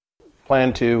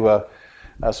plan to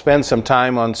spend some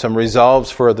time on some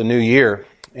resolves for the new year.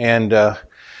 And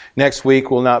next week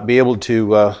we'll not be able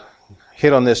to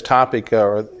hit on this topic,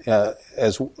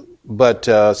 since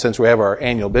we have our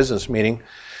annual business meeting.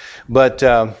 But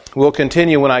we'll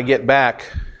continue when I get back,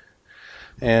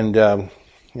 and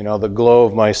the glow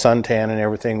of my suntan and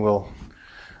everything will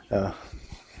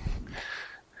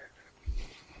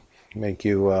make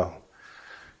you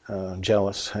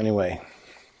jealous. Anyway,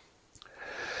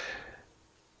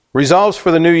 resolves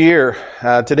for the new year.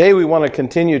 Today we want to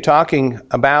continue talking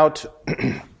about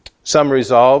some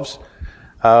resolves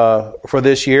for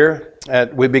this year.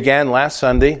 We began last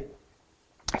Sunday.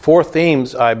 4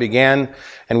 themes I began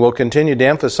and will continue to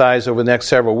emphasize over the next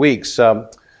several weeks.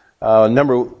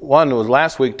 Number 1 was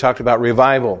last week, talked about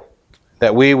revival,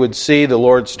 that we would see the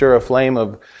Lord stir a flame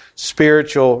of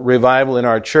spiritual revival in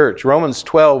our church. Romans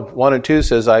 12:1-2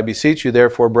 says, I beseech you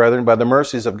therefore, brethren, by the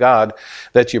mercies of God,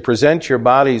 that you present your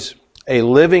bodies a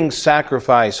living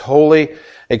sacrifice, holy,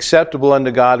 acceptable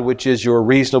unto God, which is your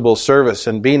reasonable service.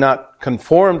 And be not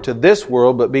conformed to this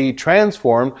world, but be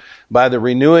transformed by the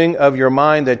renewing of your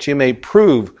mind, that you may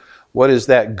prove what is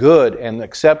that good and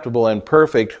acceptable and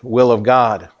perfect will of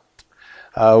God.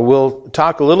 We'll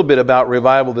talk a little bit about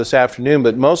revival this afternoon,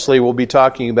 but mostly we'll be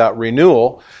talking about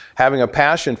renewal, having a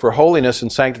passion for holiness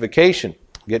and sanctification.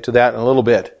 Get to that in a little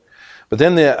bit. But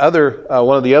then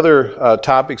one of the other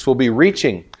topics will be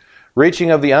reaching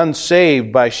of the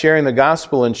unsaved by sharing the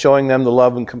gospel and showing them the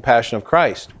love and compassion of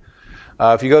Christ.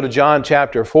 If you go to John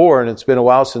chapter 4, and it's been a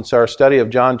while since our study of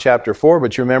John chapter 4,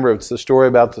 but you remember it's the story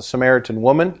about the Samaritan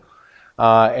woman,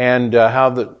 and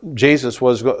how Jesus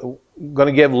was going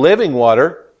to give living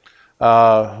water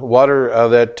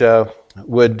that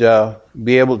would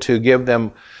be able to give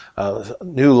them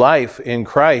new life in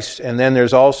Christ. And then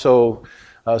there's also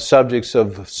subjects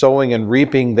of sowing and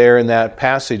reaping there in that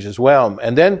passage as well.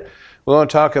 And then we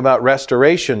want to talk about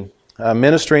restoration,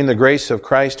 ministering the grace of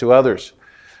Christ to others.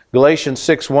 Galatians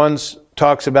 6:1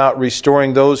 talks about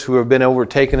restoring those who have been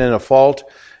overtaken in a fault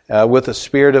with a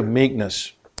spirit of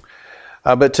meekness.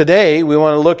 But today we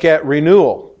want to look at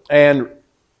renewal. And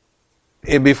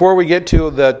before we get to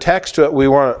the text we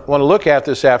want to look at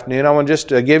this afternoon, I want to just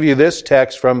give you this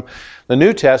text from the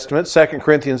New Testament, 2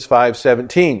 Corinthians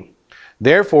 5:17.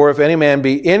 Therefore, if any man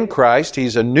be in Christ,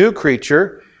 he's a new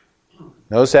creature.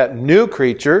 Notice that, new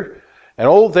creature. And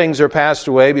old things are passed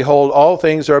away. Behold, all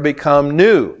things are become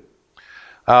new.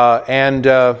 I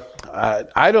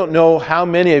don't know how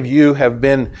many of you have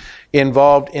been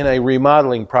involved in a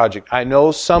remodeling project. I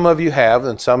know some of you have,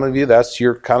 and some of you, that's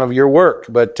your kind of your work.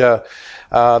 But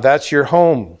that's your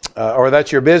home, or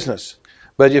that's your business.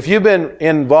 But if you've been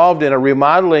involved in a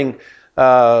remodeling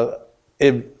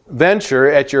venture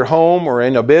at your home or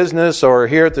in a business or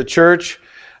here at the church,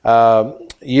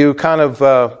 you kind of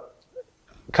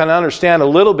understand a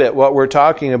little bit what we're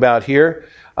talking about here.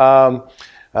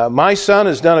 My son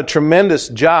has done a tremendous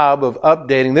job of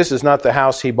updating. This is not the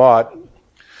house he bought,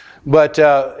 but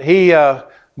he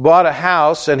bought a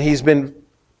house, and he's been,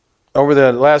 over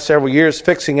the last several years,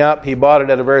 fixing up. He bought it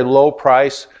at a very low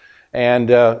price, and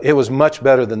it was much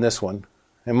better than this one,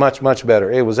 and much, much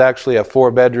better. It was actually a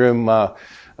 4-bedroom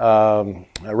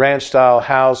ranch-style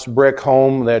house, brick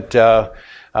home that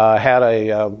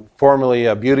had formerly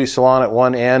a beauty salon at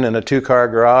one end and a 2-car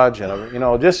garage,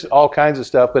 and just all kinds of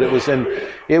stuff. But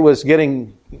it was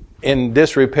getting in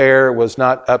disrepair, was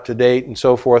not up to date, and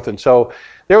so forth. And so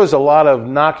there was a lot of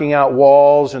knocking out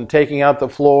walls and taking out the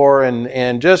floor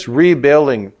and just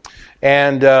rebuilding.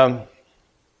 And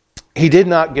he did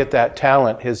not get that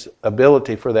talent, his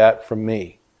ability for that, from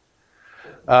me.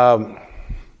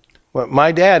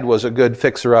 My dad was a good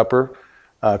fixer-upper,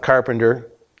 carpenter.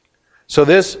 So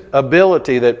this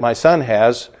ability that my son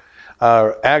has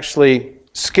actually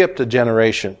skipped a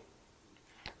generation.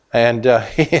 And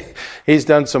he's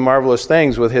done some marvelous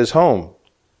things with his home.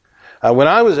 When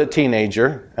I was a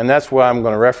teenager, and that's why I'm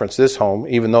going to reference this home,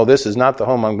 even though this is not the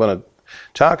home I'm going to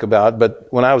talk about, but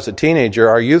when I was a teenager,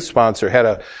 our youth sponsor had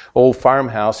an old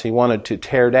farmhouse he wanted to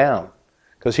tear down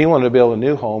because he wanted to build a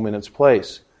new home in its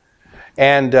place.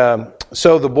 And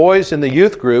so the boys in the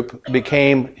youth group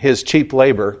became his cheap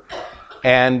labor,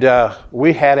 and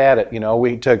we had at it.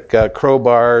 We took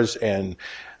crowbars and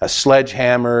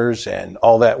sledgehammers and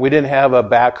all that. We didn't have a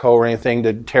backhoe or anything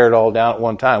to tear it all down at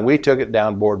one time. We took it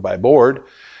down board by board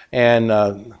and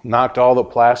knocked all the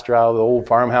plaster out of the old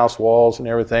farmhouse walls and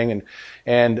everything.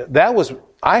 And that was,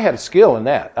 I had skill in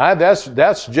that.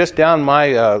 That's just down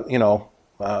my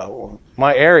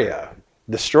my area,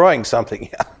 destroying something,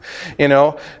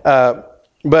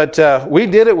 But we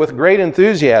did it with great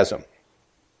enthusiasm.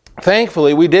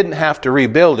 Thankfully, we didn't have to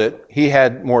rebuild it. He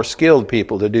had more skilled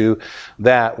people to do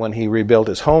that when he rebuilt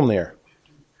his home there.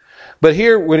 But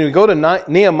here, when we go to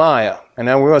Nehemiah, and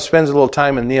now we're going to spend a little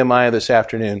time in Nehemiah this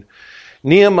afternoon.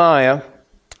 Nehemiah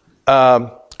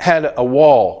had a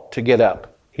wall to get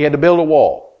up. He had to build a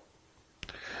wall.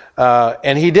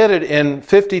 And he did it in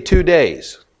 52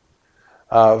 days.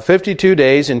 52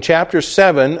 days. In chapter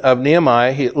 7 of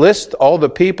Nehemiah, he lists all the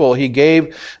people he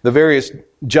gave the various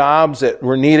jobs that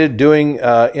were needed doing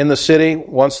in the city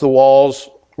once the walls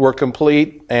were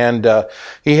complete. And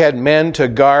he had men to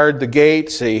guard the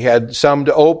gates. He had some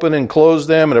to open and close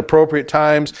them at appropriate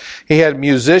times. He had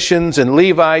musicians and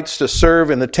Levites to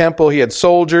serve in the temple. He had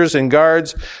soldiers and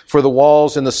guards for the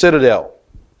walls in the citadel.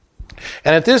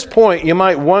 And at this point, you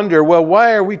might wonder, well,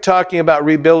 why are we talking about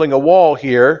rebuilding a wall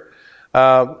here?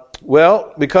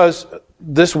 Well, because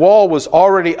this wall was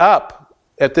already up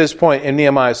at this point in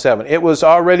Nehemiah 7. It was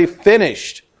already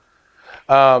finished.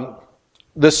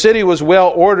 The city was well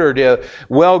ordered,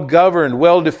 well governed,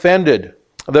 well defended.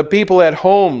 The people had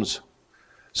homes.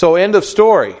 So end of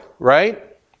story, right?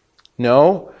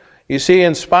 No. You see,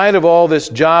 in spite of all this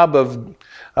job of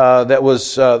there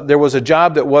was a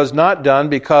job that was not done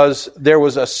because there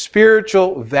was a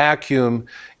spiritual vacuum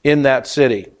in that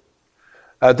city.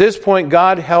 At this point,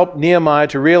 God helped Nehemiah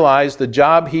to realize the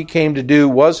job he came to do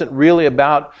wasn't really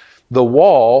about the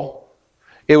wall.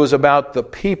 It was about the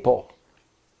people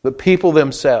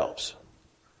themselves.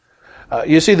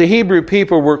 You see, the Hebrew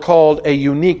people were called a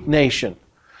unique nation.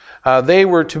 They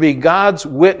were to be God's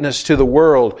witness to the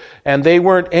world, and they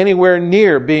weren't anywhere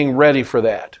near being ready for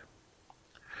that.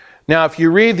 Now, if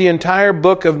you read the entire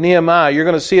book of Nehemiah, you're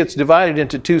going to see it's divided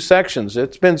into two sections.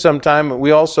 It's been some time.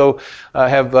 We also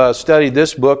have studied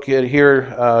this book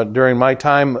here during my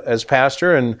time as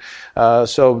pastor, and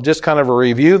so just kind of a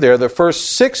review there. The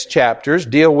first 6 chapters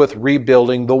deal with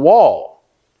rebuilding the wall.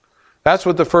 That's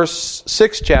what the first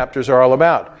 6 chapters are all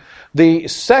about. The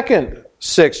second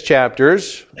 6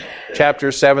 chapters,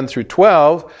 chapters 7 through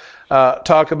 12,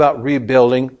 talk about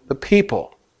rebuilding the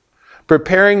people,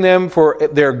 preparing them for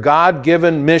their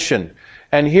God-given mission.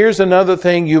 And here's another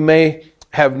thing you may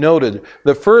have noted.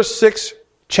 The first 6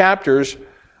 chapters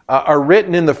are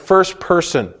written in the first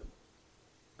person.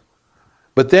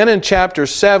 But then in chapter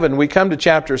 7, we come to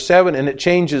chapter 7 and it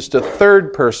changes to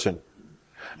third person.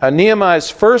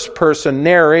 Nehemiah's first person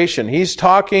narration. He's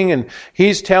talking and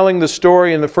he's telling the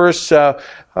story in the first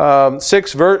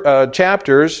 6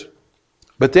 chapters.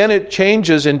 But then it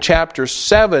changes in chapter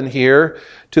 7 here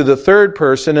to the third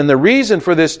person. And the reason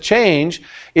for this change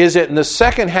is that in the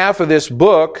second half of this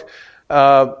book,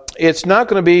 it's not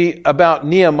going to be about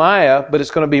Nehemiah, but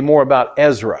it's going to be more about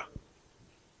Ezra.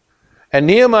 And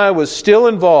Nehemiah was still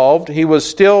involved. He was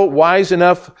still wise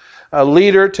enough a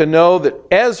leader to know that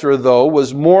Ezra, though,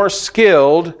 was more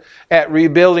skilled at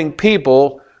rebuilding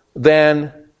people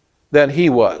than he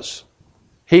was.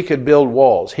 He could build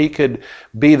walls. He could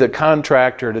be the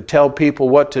contractor to tell people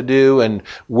what to do and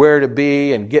where to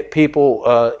be and get people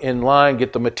in line,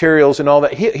 get the materials and all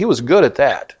that. He was good at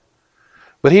that.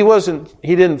 But he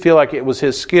didn't feel like it was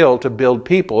his skill to build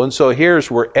people. And so here's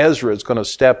where Ezra is going to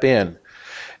step in.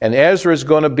 And Ezra is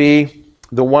going to be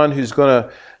the one who's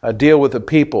going to deal with the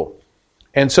people.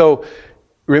 And so,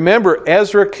 remember,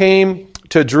 Ezra came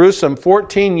to Jerusalem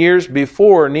 14 years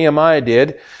before Nehemiah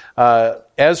did.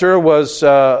 Ezra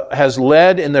has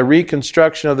led in the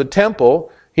reconstruction of the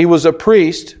temple. He was a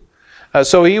priest.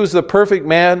 So he was the perfect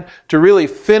man to really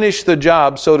finish the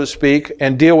job, so to speak,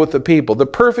 and deal with the people. The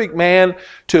perfect man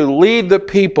to lead the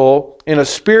people in a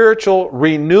spiritual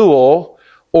renewal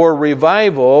or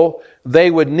revival they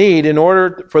would need in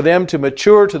order for them to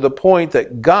mature to the point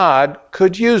that God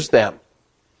could use them.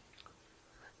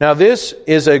 Now, this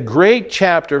is a great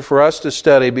chapter for us to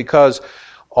study because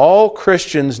all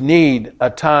Christians need a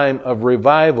time of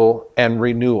revival and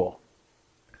renewal.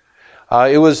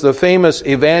 It was the famous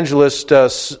evangelist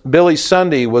Billy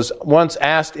Sunday was once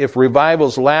asked if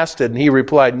revivals lasted, and he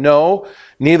replied, "No,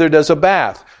 neither does a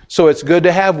bath. So it's good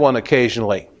to have one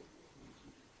occasionally."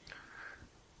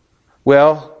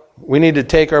 Well, we need to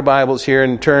take our Bibles here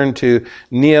and turn to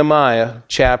Nehemiah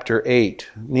chapter 8.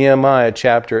 Nehemiah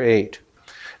chapter 8.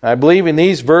 I believe in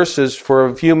these verses, for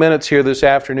a few minutes here this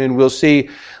afternoon, we'll see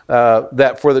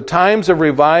that for the times of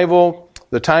revival,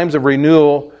 the times of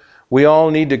renewal, we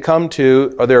all need to come to,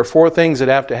 there are 4 things that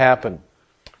have to happen.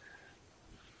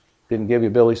 Didn't give you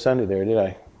Billy Sunday there, did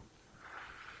I?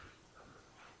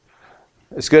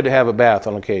 It's good to have a bath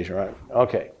on occasion, right?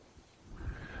 Okay.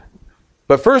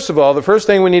 But first of all, the first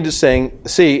thing we need to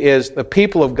see is the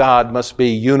people of God must be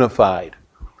unified.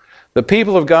 The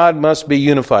people of God must be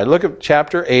unified. Look at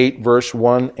chapter 8, verse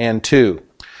 1 and 2.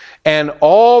 And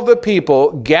all the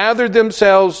people gathered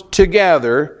themselves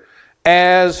together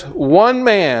as one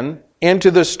man into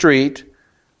the street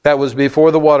that was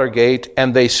before the water gate,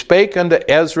 and they spake unto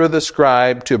Ezra the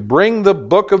scribe to bring the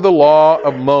book of the law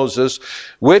of Moses,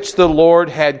 which the Lord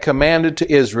had commanded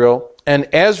to Israel. And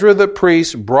Ezra the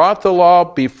priest brought the law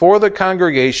before the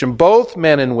congregation, both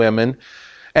men and women,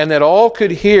 and that all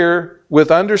could hear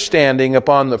with understanding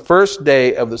upon the first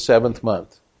day of the 7th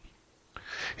month.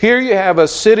 Here you have a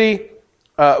city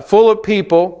full of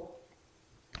people.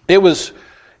 It was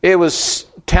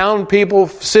town people,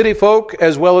 city folk,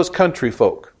 as well as country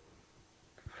folk.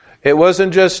 It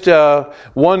wasn't just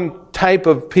one type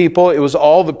of people. It was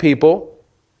all the people.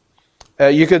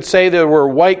 You could say there were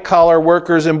white-collar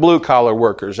workers and blue-collar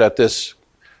workers at this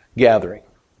gathering.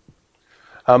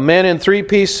 Men in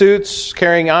three-piece suits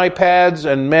carrying iPads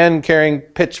and men carrying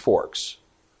pitchforks.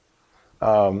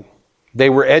 They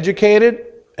were educated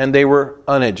and they were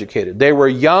uneducated. They were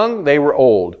young, they were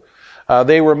old.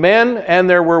 They were men and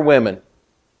there were women.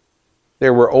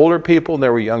 There were older people and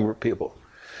there were younger people.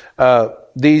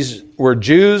 These were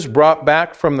Jews brought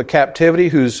back from the captivity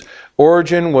whose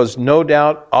origin was no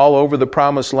doubt all over the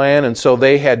promised land, and so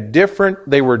they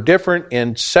were different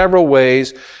in several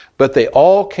ways, but they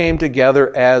all came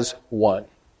together as one.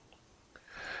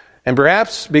 And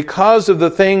perhaps because of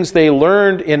the things they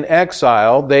learned in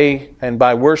exile, and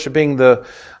by worshiping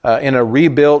in a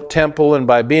rebuilt temple and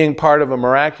by being part of a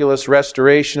miraculous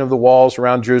restoration of the walls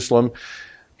around Jerusalem,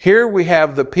 here we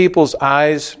have the people's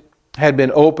eyes had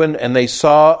been opened and they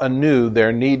saw anew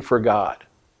their need for God.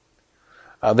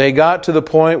 They got to the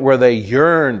point where they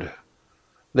yearned,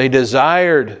 they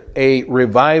desired a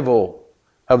revival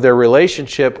of their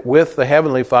relationship with the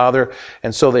Heavenly Father,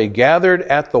 and so they gathered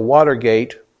at the water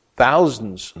gate,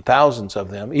 thousands and thousands of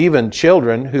them, even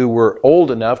children who were old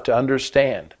enough to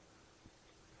understand.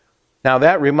 Now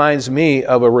that reminds me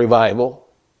of a revival,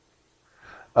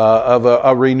 of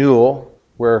a renewal,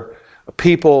 where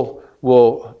people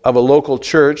of a local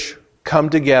church come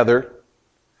together,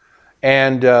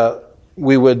 and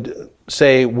we would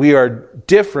say we are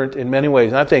different in many ways.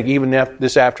 And I think even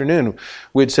this afternoon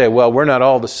we'd say, well, we're not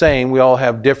all the same. We all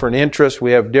have different interests.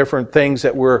 We have different things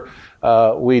that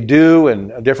we do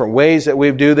and different ways that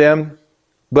we do them.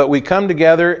 But we come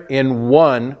together in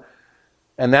one,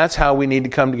 and that's how we need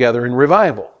to come together in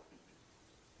revival.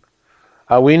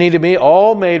 We need to be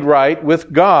all made right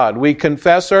with God. We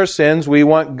confess our sins. We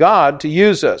want God to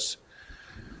use us.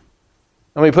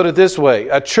 Let me put it this way.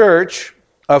 A church,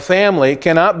 a family,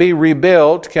 cannot be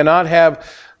rebuilt, cannot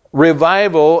have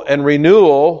revival and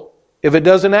renewal if it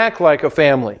doesn't act like a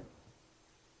family.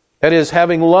 That is,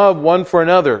 having love one for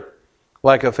another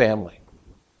like a family.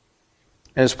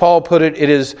 And as Paul put it, it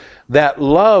is that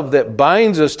love that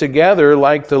binds us together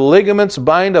like the ligaments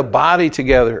bind a body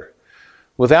together.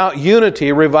 Without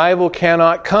unity, revival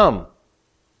cannot come.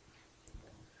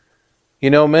 You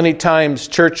know, many times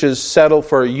churches settle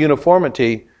for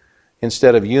uniformity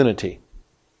instead of unity.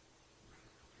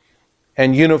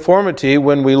 And uniformity,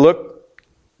 when we look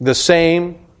the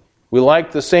same, we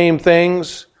like the same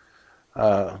things,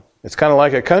 it's kind of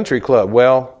like a country club.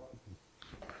 Well,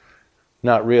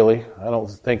 not really. I don't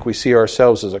think we see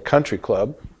ourselves as a country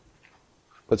club.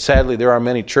 But sadly, there are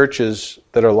many churches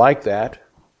that are like that.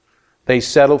 They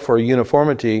settle for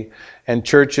uniformity, and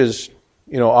churches,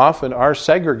 often are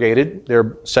segregated.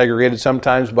 They're segregated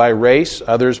sometimes by race,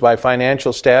 others by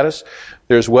financial status.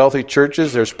 There's wealthy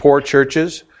churches, there's poor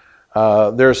churches.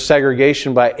 There's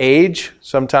segregation by age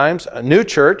sometimes. A new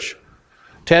church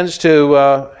tends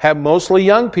to have mostly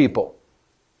young people.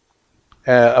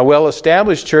 A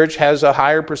well-established church has a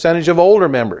higher percentage of older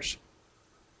members.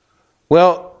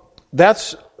 Well,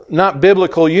 that's not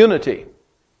biblical unity.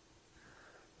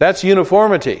 That's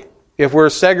uniformity, if we're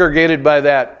segregated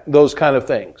by those kind of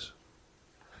things.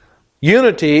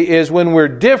 Unity is when we're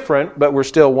different, but we're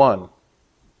still one.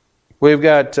 We've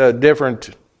got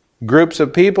different groups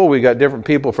of people. We've got different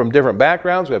people from different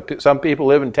backgrounds. We have some people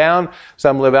live in town,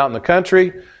 some live out in the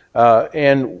country,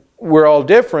 and we're all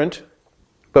different,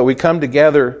 but we come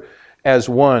together as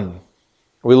one.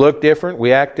 We look different,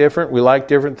 we act different, we like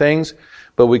different things,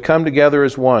 but we come together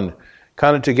as one.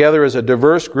 Kind of together as a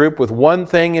diverse group with one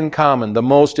thing in common, the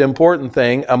most important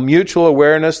thing, a mutual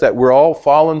awareness that we're all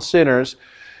fallen sinners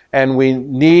and we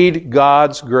need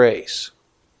God's grace.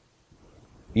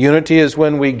 Unity is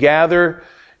when we gather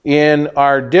in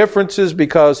our differences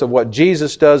because of what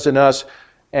Jesus does in us,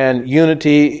 and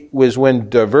unity was when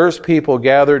diverse people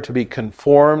gather to be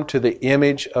conformed to the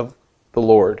image of the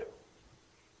Lord.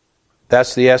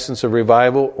 That's the essence of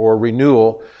revival or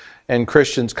renewal. and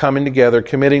Christians coming together,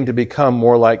 committing to become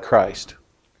more like Christ.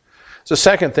 It's the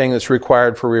second thing that's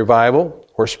required for revival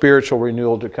or spiritual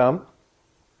renewal to come.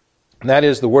 And that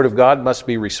is the Word of God must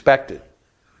be respected.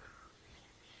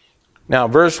 Now,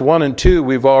 verse 1 and 2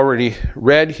 we've already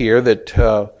read here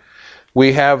that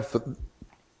we have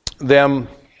them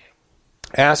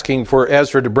asking for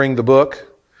Ezra to bring the book.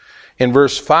 In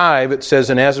verse 5 it says,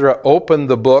 "And Ezra opened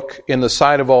the book in the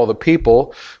sight of all the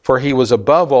people, for he was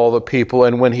above all the people,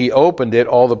 and when he opened it,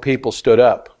 all the people stood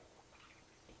up."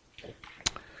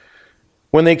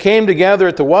 When they came together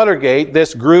at the water gate,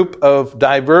 this group of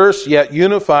diverse yet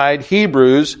unified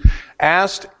Hebrews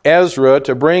asked Ezra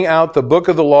to bring out the book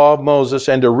of the law of Moses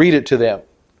and to read it to them.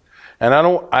 And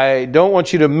I don't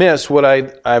want you to miss what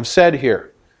I've said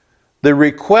here. The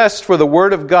request for the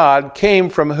Word of God came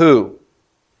from who?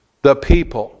 The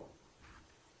people.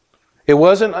 It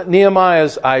wasn't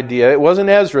Nehemiah's idea. It wasn't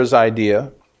Ezra's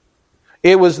idea.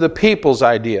 It was the people's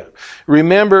idea.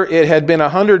 Remember, it had been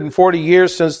 140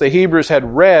 years since the Hebrews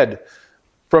had read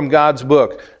from God's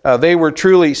book. They were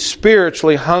truly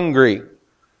spiritually hungry.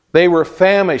 They were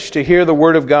famished to hear the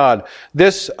Word of God.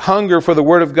 This hunger for the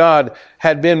Word of God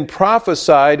had been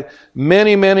prophesied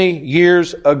many, many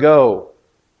years ago.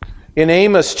 In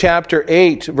Amos chapter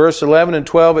 8, verse 11 and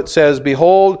 12, it says,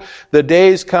 "Behold, the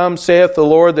days come, saith the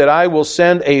Lord, that I will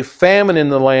send a famine in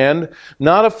the land,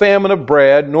 not a famine of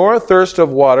bread, nor a thirst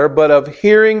of water, but of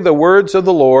hearing the words of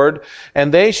the Lord.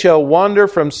 And they shall wander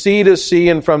from sea to sea,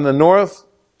 and from the north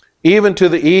even to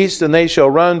the east, and they shall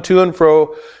run to and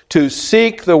fro to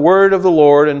seek the word of the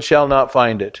Lord, and shall not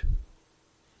find it."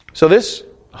 So this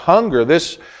hunger,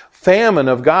 this famine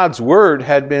of God's word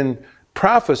had been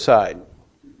prophesied.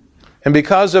 And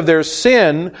because of their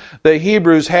sin, the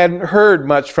Hebrews hadn't heard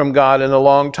much from God in a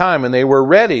long time, and they were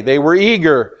ready. They were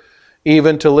eager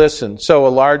even to listen. So a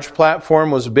large platform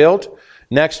was built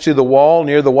next to the wall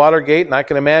near the water gate, and I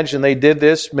can imagine they did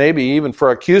this maybe even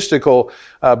for acoustical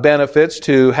benefits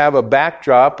to have a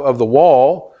backdrop of the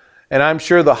wall. And I'm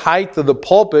sure the height of the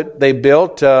pulpit they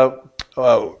built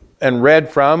and read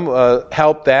from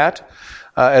helped that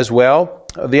as well.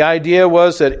 The idea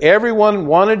was that everyone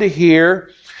wanted to hear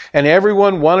and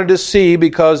everyone wanted to see,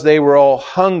 because they were all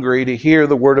hungry to hear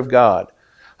the Word of God.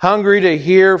 Hungry to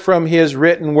hear from His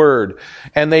written Word.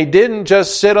 And they didn't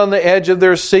just sit on the edge of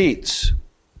their seats,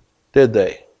 did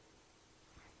they?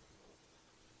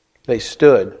 They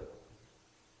stood.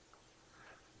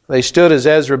 They stood as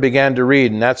Ezra began to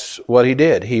read, and that's what he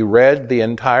did. He read the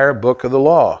entire book of the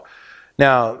law.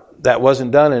 Now, that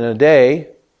wasn't done in a day.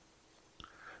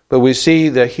 But we see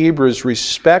the Hebrews'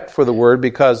 respect for the Word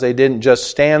because they didn't just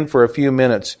stand for a few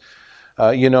minutes,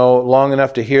 long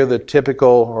enough to hear the typical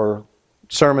or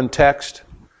sermon text.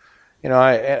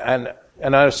 I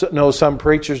know some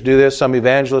preachers do this, some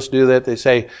evangelists do that. They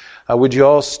say, would you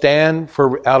all stand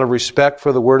out of respect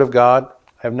for the Word of God?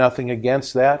 I have nothing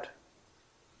against that.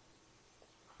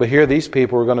 But here these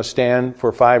people were going to stand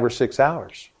for 5 or 6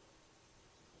 hours.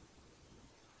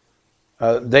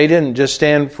 They didn't just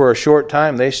stand for a short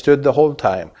time. They stood the whole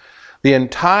time. The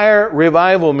entire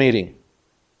revival meeting.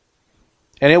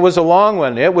 And it was a long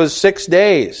one. It was 6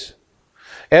 days.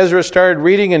 Ezra started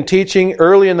reading and teaching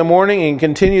early in the morning and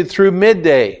continued through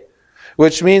midday,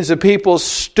 which means the people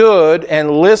stood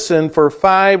and listened for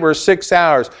 5 or 6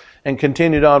 hours and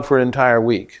continued on for an entire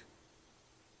week.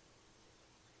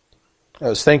 I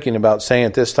was thinking about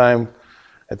saying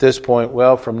at this point,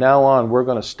 well, from now on, we're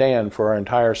going to stand for our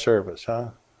entire service,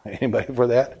 huh? Anybody for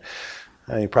that?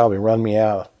 You probably run me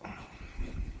out.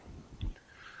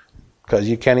 Because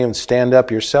you can't even stand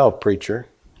up yourself, preacher.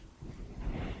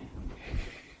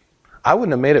 I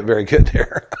wouldn't have made it very good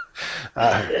there.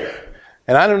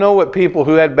 And I don't know what people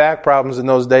who had back problems in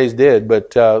those days did,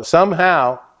 but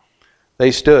somehow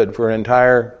they stood for an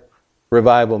entire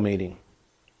revival meeting.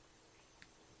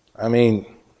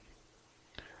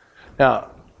 Now,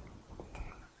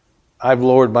 I've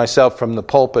lowered myself from the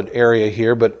pulpit area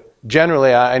here, but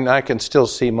generally I can still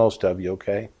see most of you,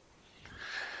 okay?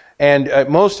 And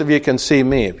most of you can see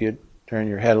me if you turn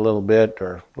your head a little bit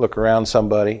or look around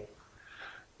somebody.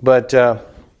 But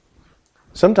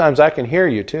sometimes I can hear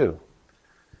you too.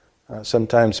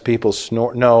 Sometimes people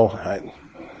snort.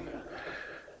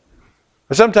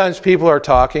 Sometimes people are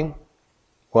talking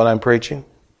while I'm preaching.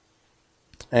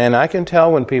 And I can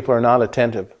tell when people are not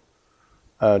attentive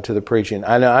to the preaching.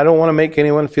 I don't want to make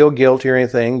anyone feel guilty or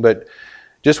anything, but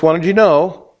just wanted you to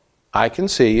know, I can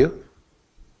see you.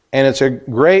 And it's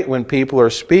great when people are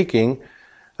speaking,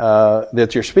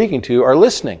 that you're speaking to, are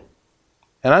listening.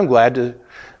 And I'm glad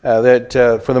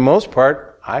that for the most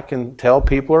part, I can tell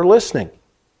people are listening.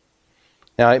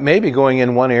 Now, it may be going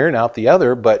in one ear and out the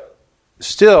other, but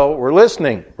still we're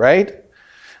listening, right?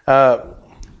 I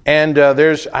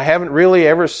haven't really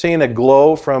ever seen a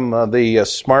glow from the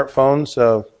smartphones,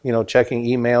 checking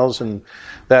emails and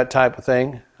that type of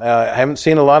thing. I haven't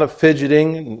seen a lot of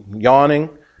fidgeting and yawning.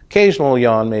 Occasional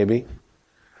yawn, maybe.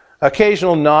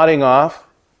 Occasional nodding off.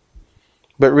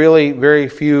 But really very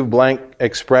few blank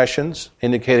expressions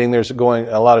indicating there's a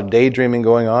lot of daydreaming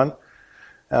going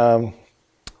on.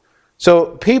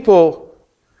 So people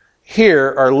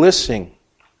here are listening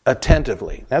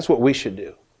attentively. That's what we should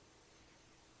do.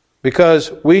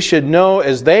 Because we should know,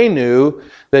 as they knew,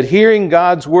 that hearing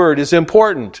God's word is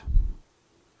important.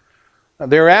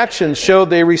 Their actions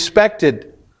showed they respected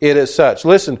it as such.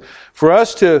 Listen, for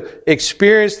us to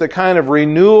experience the kind of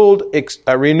renewal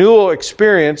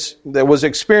experience that was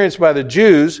experienced by the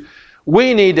Jews,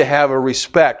 we need to have a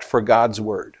respect for God's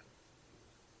word.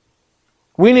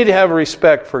 We need to have a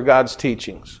respect for God's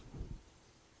teachings.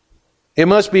 It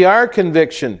must be our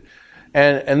conviction.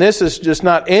 And this is just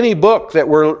not any book that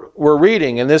we're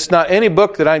reading, and this is not any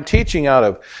book that I'm teaching out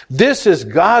of. This is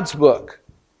God's book.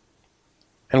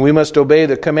 And we must obey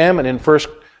the commandment in 1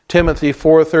 Timothy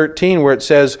 4:13, where it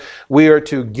says we are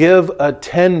to give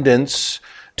attendance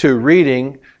to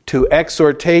reading, to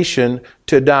exhortation,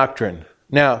 to doctrine.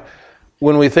 Now,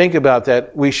 when we think about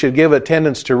that, we should give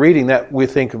attendance to reading. That we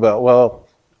think about, well,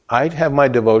 I have my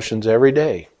devotions every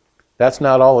day. That's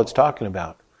not all it's talking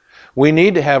about. We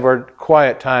need to have our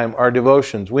quiet time, our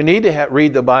devotions. We need to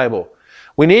read the Bible.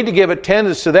 We need to give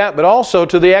attendance to that, but also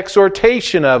to the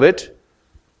exhortation of it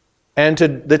and to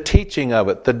the teaching of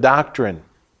it, the doctrine.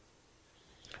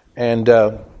 And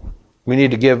we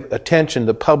need to give attention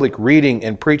to public reading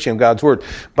and preaching of God's word.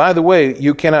 By the way,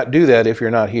 you cannot do that if you're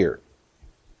not here.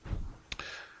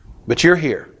 But you're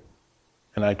here,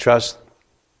 and I trust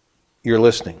you're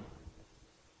listening.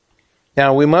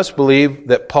 Now, we must believe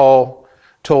that Paul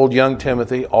told young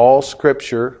Timothy, all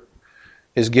Scripture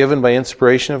is given by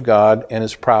inspiration of God and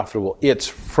is profitable. It's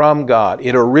from God.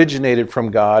 It originated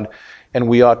from God, and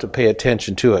we ought to pay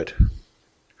attention to it.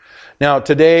 Now,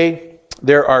 today,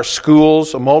 there are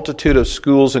schools, a multitude of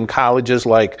schools and colleges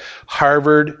like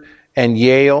Harvard and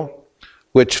Yale,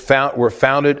 which were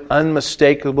founded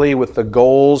unmistakably with the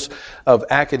goals of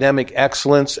academic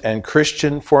excellence and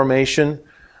Christian formation.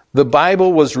 The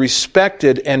Bible was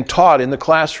respected and taught in the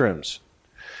classrooms.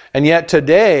 And yet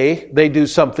today, they do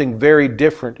something very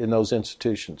different in those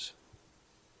institutions.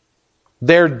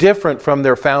 They're different from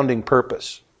their founding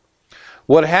purpose.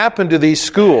 What happened to these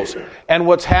schools, and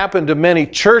what's happened to many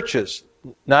churches,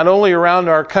 not only around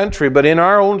our country, but in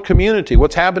our own community,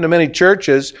 what's happened to many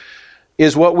churches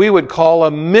is what we would call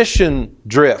a mission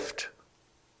drift.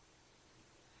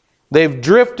 They've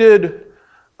drifted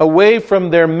away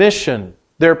from their mission,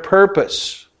 their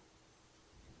purpose.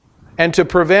 And to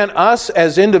prevent us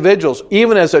as individuals,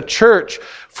 even as a church,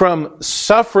 from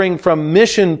suffering from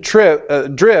mission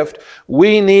drift,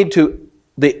 we need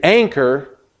the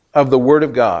anchor of the Word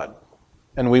of God.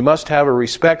 And we must have a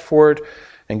respect for it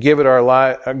and give our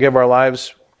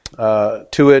lives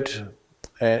to it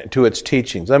and to its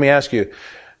teachings. Let me ask you,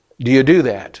 do you do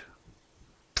that?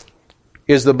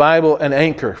 Is the Bible an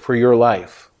anchor for your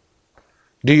life?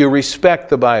 Do you respect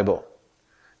the Bible?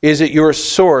 Is it your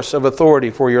source of authority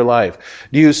for your life?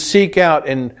 Do you seek out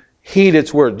and heed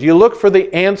its word? Do you look for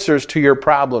the answers to your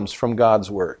problems from God's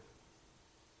word?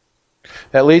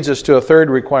 That leads us to a third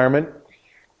requirement,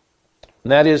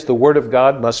 and that is the Word of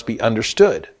God must be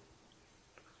understood.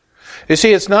 You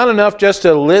see, it's not enough just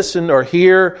to listen or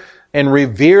hear and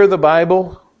revere the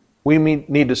Bible. We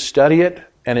need to study it,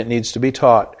 and it needs to be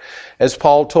taught. As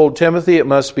Paul told Timothy, it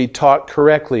must be taught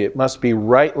correctly. It must be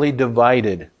rightly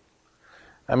divided.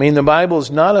 I mean, the Bible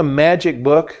is not a magic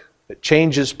book that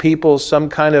changes people, some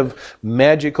kind of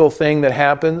magical thing that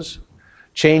happens,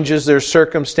 changes their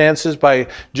circumstances by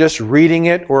just reading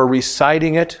it or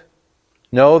reciting it.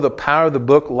 No, the power of the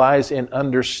book lies in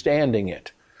understanding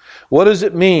it. What does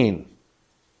it mean?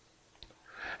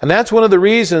 And that's one of the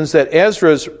reasons that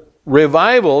Ezra's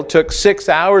revival took 6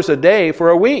 hours a day for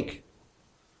a week.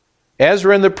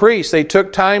 Ezra and the priests, they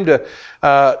took time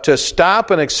to stop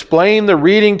and explain the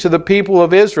reading to the people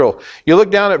of Israel. You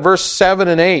look down at verse 7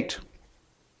 and 8.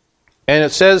 And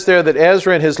it says there that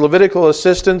Ezra and his Levitical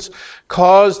assistants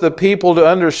caused the people to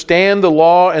understand the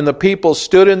law, and the people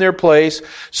stood in their place.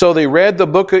 So they read the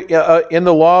book in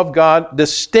the law of God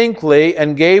distinctly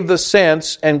and gave the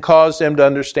sense and caused them to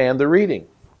understand the reading.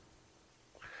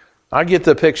 I get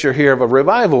the picture here of a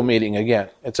revival meeting again.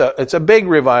 It's a big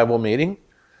revival meeting.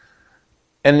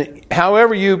 And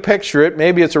however you picture it,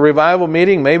 maybe it's a revival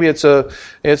meeting, maybe it's a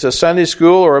Sunday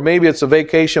school, or maybe it's a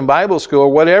vacation Bible school,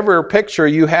 or whatever picture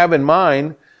you have in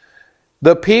mind,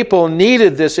 The people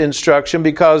needed this instruction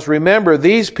because, remember,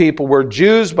 these people were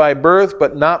Jews by birth,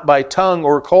 but not by tongue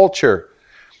or culture.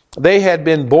 They had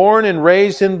been born and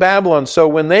raised in Babylon. So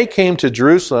when they came to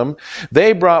Jerusalem,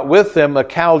 they brought with them a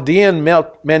Chaldean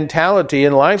mentality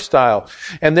and lifestyle.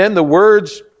 And then the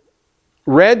words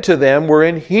read to them were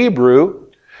in Hebrew,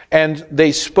 and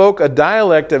they spoke a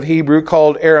dialect of Hebrew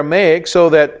called Aramaic, so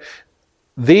that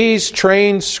these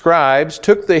trained scribes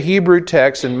took the Hebrew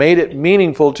text and made it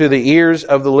meaningful to the ears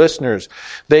of the listeners.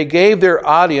 They gave their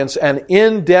audience an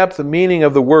in-depth meaning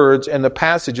of the words and the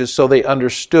passages so they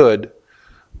understood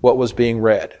what was being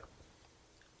read.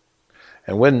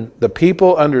 And when the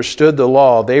people understood the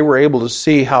law, they were able to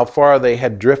see how far they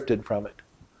had drifted from it.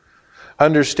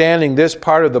 Understanding this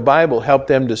part of the Bible helped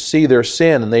them to see their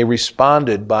sin, and they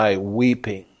responded by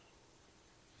weeping.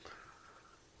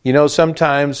 You know,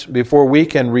 sometimes before we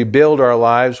can rebuild our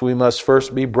lives, we must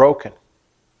first be broken.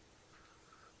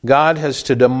 God has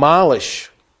to demolish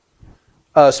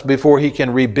us before He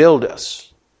can rebuild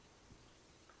us.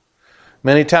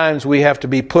 Many times we have to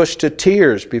be pushed to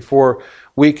tears before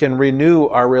we can renew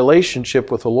our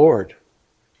relationship with the Lord.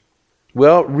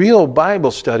 Well, real Bible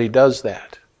study does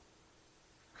that.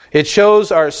 It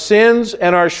shows our sins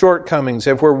and our shortcomings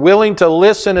if we're willing to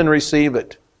listen and receive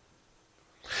it.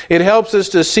 It helps us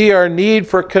to see our need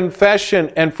for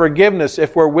confession and forgiveness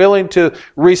if we're willing to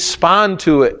respond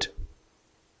to it.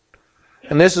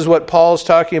 And this is what Paul's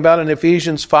talking about in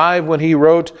Ephesians 5 when he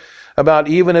wrote about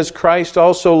even as Christ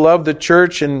also loved the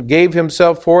church and gave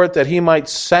Himself for it, that He might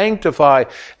sanctify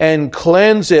and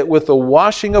cleanse it with the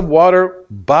washing of water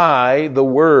by the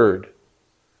Word.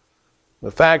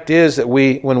 The fact is that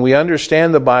when we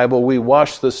understand the Bible, we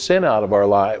wash the sin out of our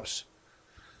lives.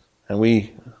 And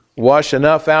we wash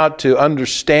enough out to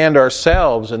understand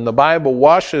ourselves. And the Bible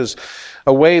washes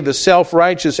away the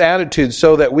self-righteous attitude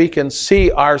so that we can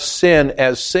see our sin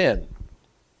as sin.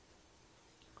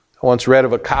 I once read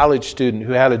of a college student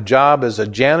who had a job as a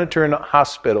janitor in a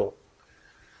hospital.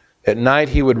 At night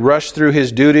he would rush through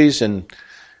his duties, and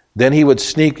then he would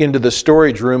sneak into the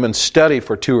storage room and study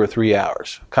for 2 or 3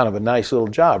 hours. Kind of a nice little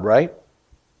job, right?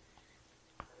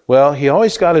 Well, he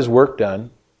always got his work done.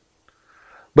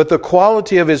 But the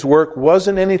quality of his work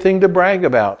wasn't anything to brag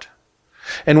about.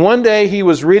 And one day he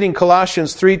was reading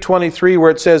Colossians 3:23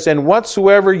 where it says, "And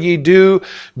whatsoever ye do,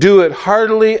 do it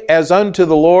heartily as unto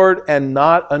the Lord and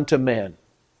not unto men."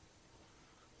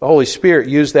 The Holy Spirit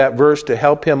used that verse to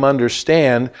help him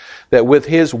understand that with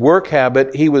his work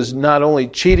habit, he was not only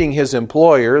cheating his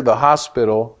employer, the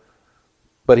hospital,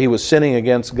 but he was sinning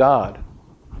against God.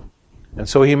 And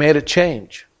so he made a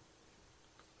change.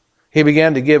 He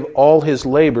began to give all his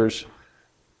labors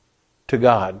to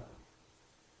God.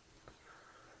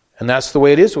 And that's the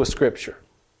way it is with Scripture.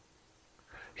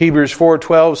 Hebrews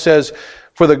 4:12 says,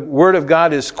 "For the Word of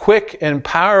God is quick and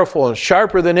powerful and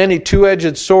sharper than any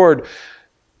two-edged sword,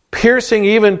 piercing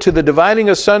even to the dividing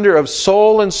asunder of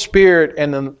soul and spirit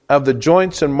and of the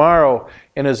joints and marrow,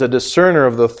 and is a discerner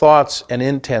of the thoughts and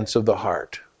intents of the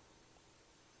heart."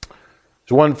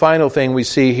 There's one final thing we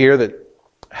see here that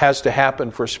has to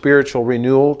happen for spiritual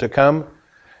renewal to come,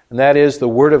 and that is the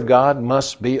Word of God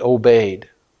must be obeyed.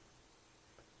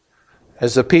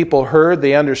 As the people heard,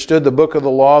 they understood the book of the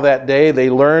law that day.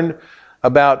 They learned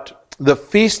about the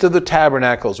Feast of the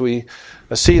Tabernacles. We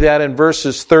see that in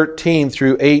verses 13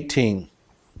 through 18.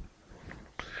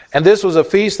 And this was a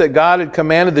feast that God had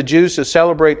commanded the Jews to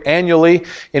celebrate annually,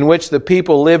 in which the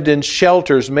people lived in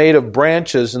shelters made of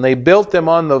branches, and they built them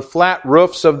on the flat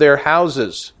roofs of their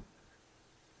houses.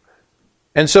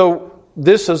 And so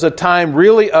this is a time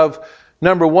really of,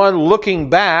 number one,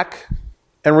 looking back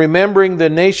and remembering the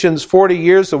nation's 40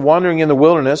 years of wandering in the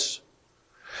wilderness,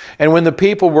 and when the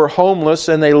people were homeless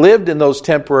and they lived in those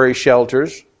temporary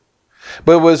shelters.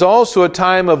 But it was also a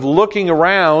time of looking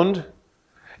around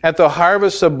at the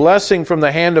harvest of blessing from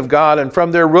the hand of God, and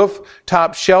from their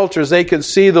rooftop shelters they could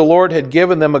see the Lord had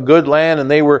given them a good land, and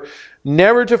they were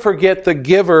never to forget the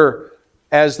giver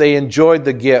as they enjoyed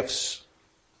the gifts.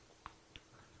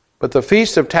 But the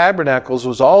Feast of Tabernacles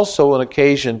was also an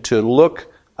occasion to look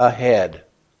ahead.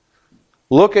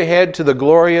 Look ahead to the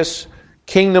glorious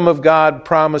kingdom of God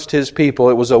promised His people.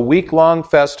 It was a week-long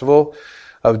festival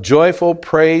of joyful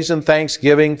praise and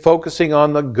thanksgiving, focusing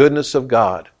on the goodness of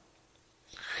God.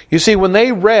 You see, when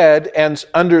they read and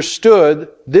understood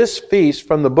this feast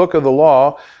from the book of the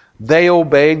law, they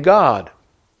obeyed God.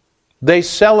 They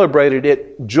celebrated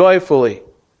it joyfully.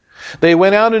 They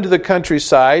went out into the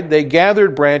countryside, they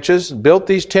gathered branches, built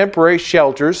these temporary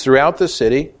shelters throughout the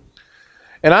city.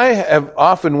 And I have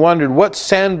often wondered what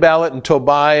Sanballat and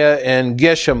Tobiah and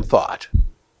Geshem thought.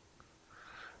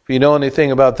 If you know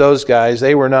anything about those guys,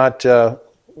 they were not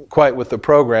quite with the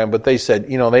program, but they said,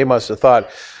 they must have thought,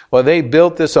 well, they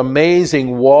built this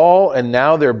amazing wall and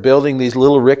now they're building these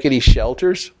little rickety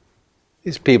shelters.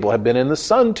 These people have been in the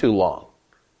sun too long.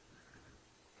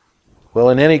 Well,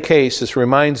 in any case, this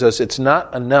reminds us it's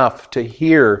not enough to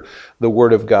hear the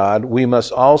Word of God. We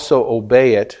must also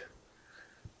obey it,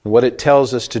 what it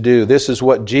tells us to do. This is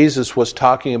what Jesus was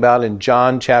talking about in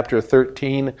John chapter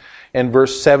 13 and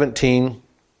verse 17,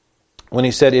 when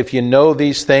he said, if you know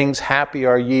these things, happy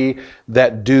are ye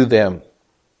that do them.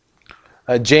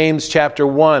 James chapter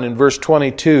 1 and verse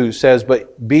 22 says,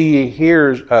 but be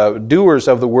ye doers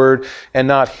of the word and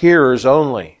not hearers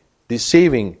only,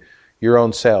 deceiving your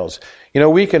own selves.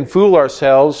 We can fool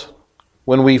ourselves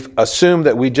when we assume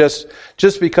that we just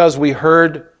because we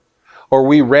heard or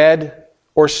we read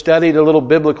or studied a little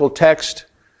biblical text,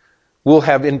 we'll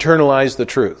have internalized the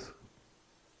truth.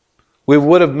 We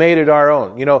would have made it our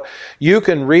own. You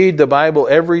can read the Bible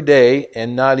every day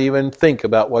and not even think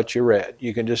about what you read.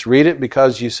 You can just read it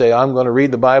because you say, I'm going to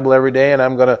read the Bible every day and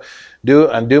I'm going to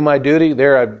do my duty.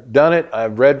 There, I've done it.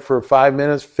 I've read for 5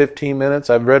 minutes, 15 minutes.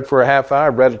 I've read for a half hour.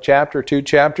 I've read a chapter, 2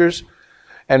 chapters.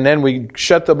 And then we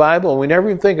shut the Bible and we never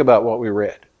even think about what we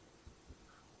read.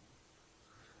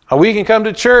 We can come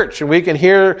to church and we can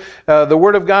hear the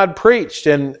Word of God preached.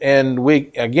 And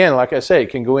we, again, like I say,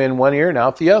 it can go in one ear and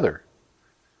out the other.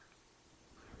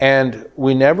 And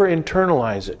we never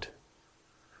internalize it.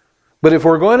 But if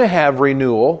we're going to have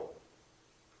renewal,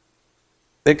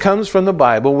 it comes from the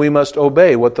Bible. We must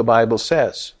obey what the Bible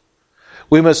says.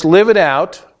 We must live it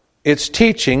out, its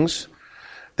teachings,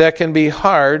 that can be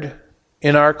hard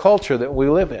in our culture that we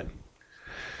live in.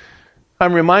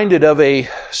 I'm reminded of a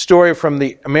story from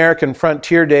the American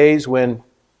frontier days when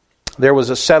there was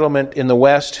a settlement in the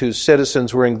West whose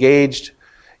citizens were engaged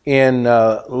in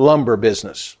lumber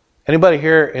business. Anybody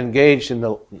here engaged in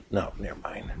the... No, never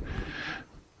mind.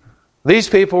 These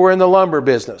people were in the lumber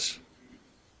business.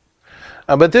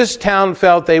 But this town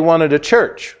felt they wanted a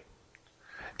church.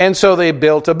 And so they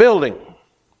built a building.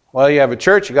 Well, you have a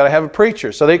church, you got to have a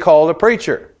preacher. So they called a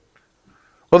preacher.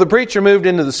 Well, the preacher moved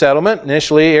into the settlement.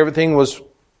 Initially, everything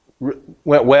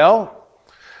went well.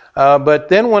 But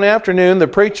then one afternoon, the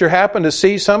preacher happened to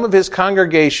see some of his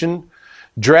congregation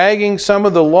dragging some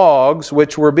of the logs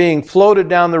which were being floated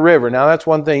down the river. Now, that's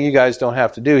one thing you guys don't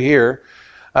have to do here.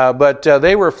 But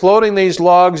they were floating these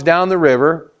logs down the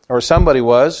river, or somebody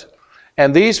was.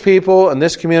 And these people in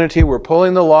this community were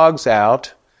pulling the logs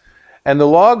out. And the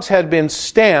logs had been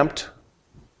stamped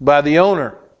by the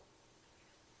owner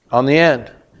on the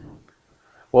end.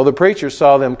 Well, the preacher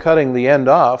saw them cutting the end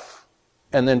off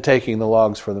and then taking the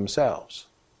logs for themselves.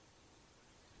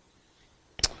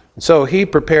 So he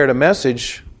prepared a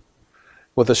message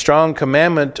with a strong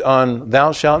commandment on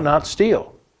thou shalt not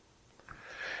steal.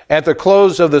 At the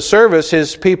close of the service,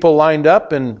 his people lined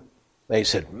up and they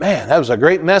said, man, that was a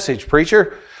great message,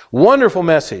 preacher. Wonderful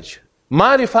message.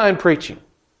 Mighty fine preaching.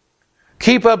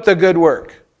 Keep up the good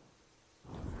work.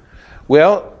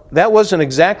 Well, that wasn't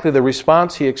exactly the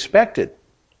response he expected.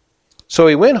 So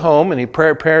he went home and he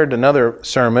prepared another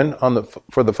sermon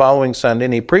for the following Sunday,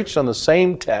 and he preached on the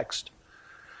same text,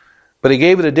 but he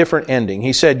gave it a different ending.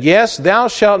 He said, yes, thou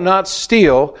shalt not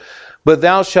steal, but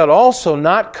thou shalt also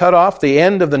not cut off the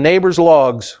end of the neighbor's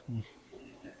logs.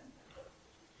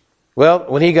 Well,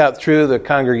 when he got through, the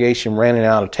congregation ran him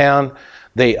out of town.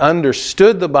 They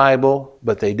understood the Bible,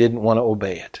 but they didn't want to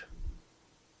obey it.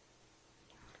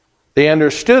 They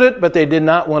understood it, but they did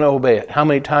not want to obey it. How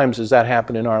many times has that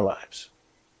happened in our lives?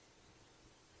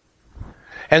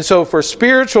 And so for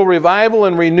spiritual revival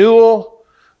and renewal,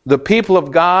 the people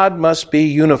of God must be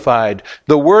unified.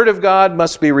 The Word of God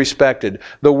must be respected.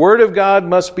 The Word of God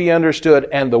must be understood.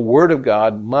 And the Word of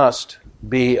God must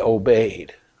be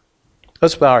obeyed.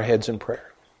 Let's bow our heads in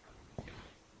prayer.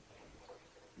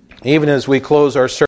 Even as we close our service,